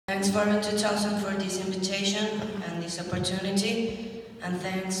Thanks Forum 2000 for this invitation and this opportunity, and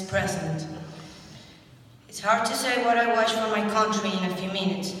thanks President. It's hard to say what I watch for my country in a few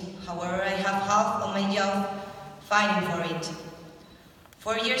minutes. However, I have half of my job fighting for it.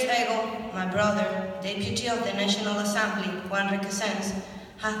 4 years ago, my brother, Deputy of the National Assembly, Rafaela Requesens,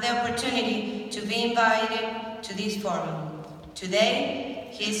 had the opportunity to be invited to this forum. Today,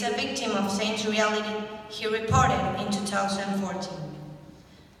 he is a victim of same reality he reported in 2014.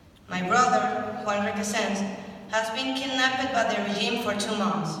 My brother, Rafaela Requesens, has been kidnapped by the regime for 2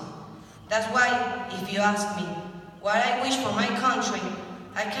 months. That's why, if you ask me what I wish for my country,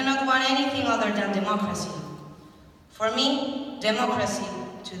 I cannot want anything other than democracy. For me, democracy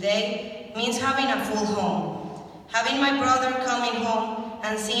today means having a full home, having my brother coming home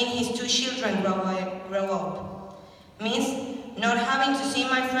and seeing his 2 children grow up. Means not having to see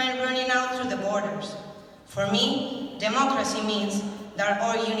my friend running out through the borders. For me, democracy means that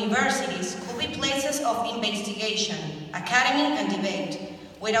our universities could be places of investigation, academy and debate,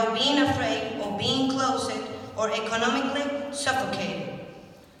 without being afraid of being closed or economically suffocated.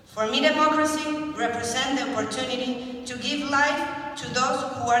 For me, democracy represents the opportunity to give life to those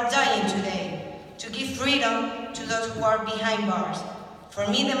who are dying today, to give freedom to those who are behind bars. For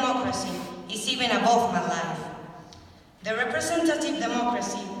me, democracy is even above my life. The representative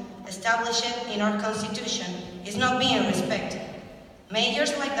democracy established in our Constitution is not being respected.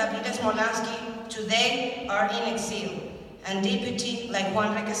 Mayors like David Smolansky today are in exile, and deputies like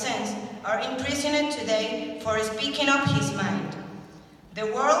Rafaela Requesens are imprisoned today for speaking up his mind. The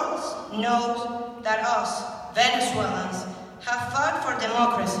world knows that us, Venezuelans, have fought for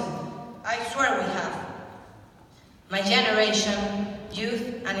democracy. I swear we have. My generation, youth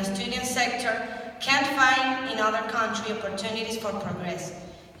and student sector can't find in other countries opportunities for progress.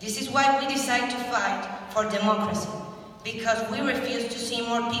 This is why we decide to fight for democracy, because we refuse to see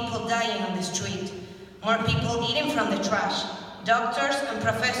more people dying on the street, more people eating from the trash, doctors and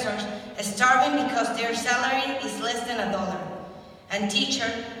professors starving because their salary is less than $1, and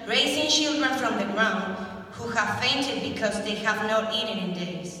teachers raising children from the ground who have fainted because they have not eaten in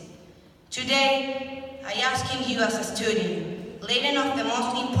days. Today, I asking you as a student, leading of the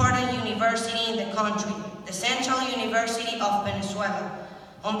most important university in the country, the Central University of Venezuela,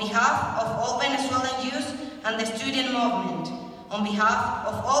 on behalf of all Venezuelan youth and the student movement, on behalf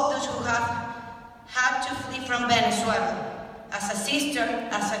of all those who have had to flee from Venezuela, as a sister,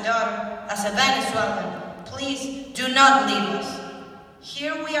 as a daughter, as a Venezuelan, please do not leave us.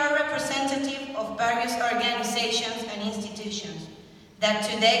 Here we are representative of various organizations and institutions that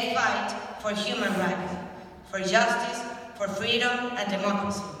today fight for human rights, for justice, for freedom and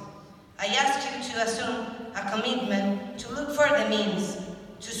democracy. I ask you to assume a commitment to look for the means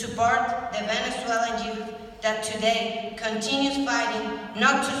to support the Venezuelan youth that today continues fighting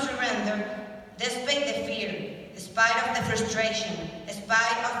not to surrender despite the fear, despite of the frustration,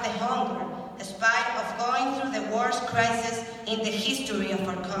 despite of the hunger, despite of going through the worst crisis in the history of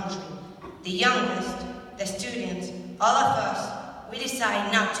our country. The youngest, the students, all of us, we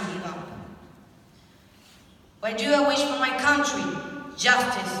decide not to give up. What do I wish for my country?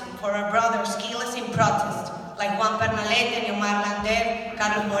 Justice for our brothers killed in protest, like Juan Pernalete, Neomar Lander,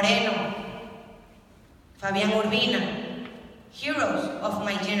 Carlos Moreno, Fabian Urbina, heroes of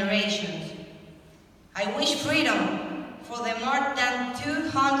my generations. I wish freedom for the more than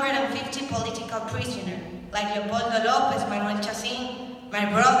 250 political prisoners, like Leopoldo Lopez, Manuel Chacín, my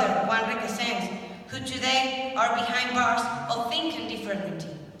brother, Rafaela Requesens, who today are behind bars of thinking differently.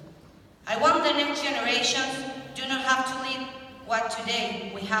 I want the next generations do not have to live what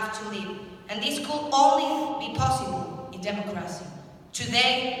today we have to live, and this could only be possible in democracy.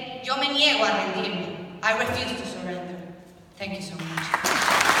 Today, yo me niego a rendirme. I refuse to surrender. Thank you so much.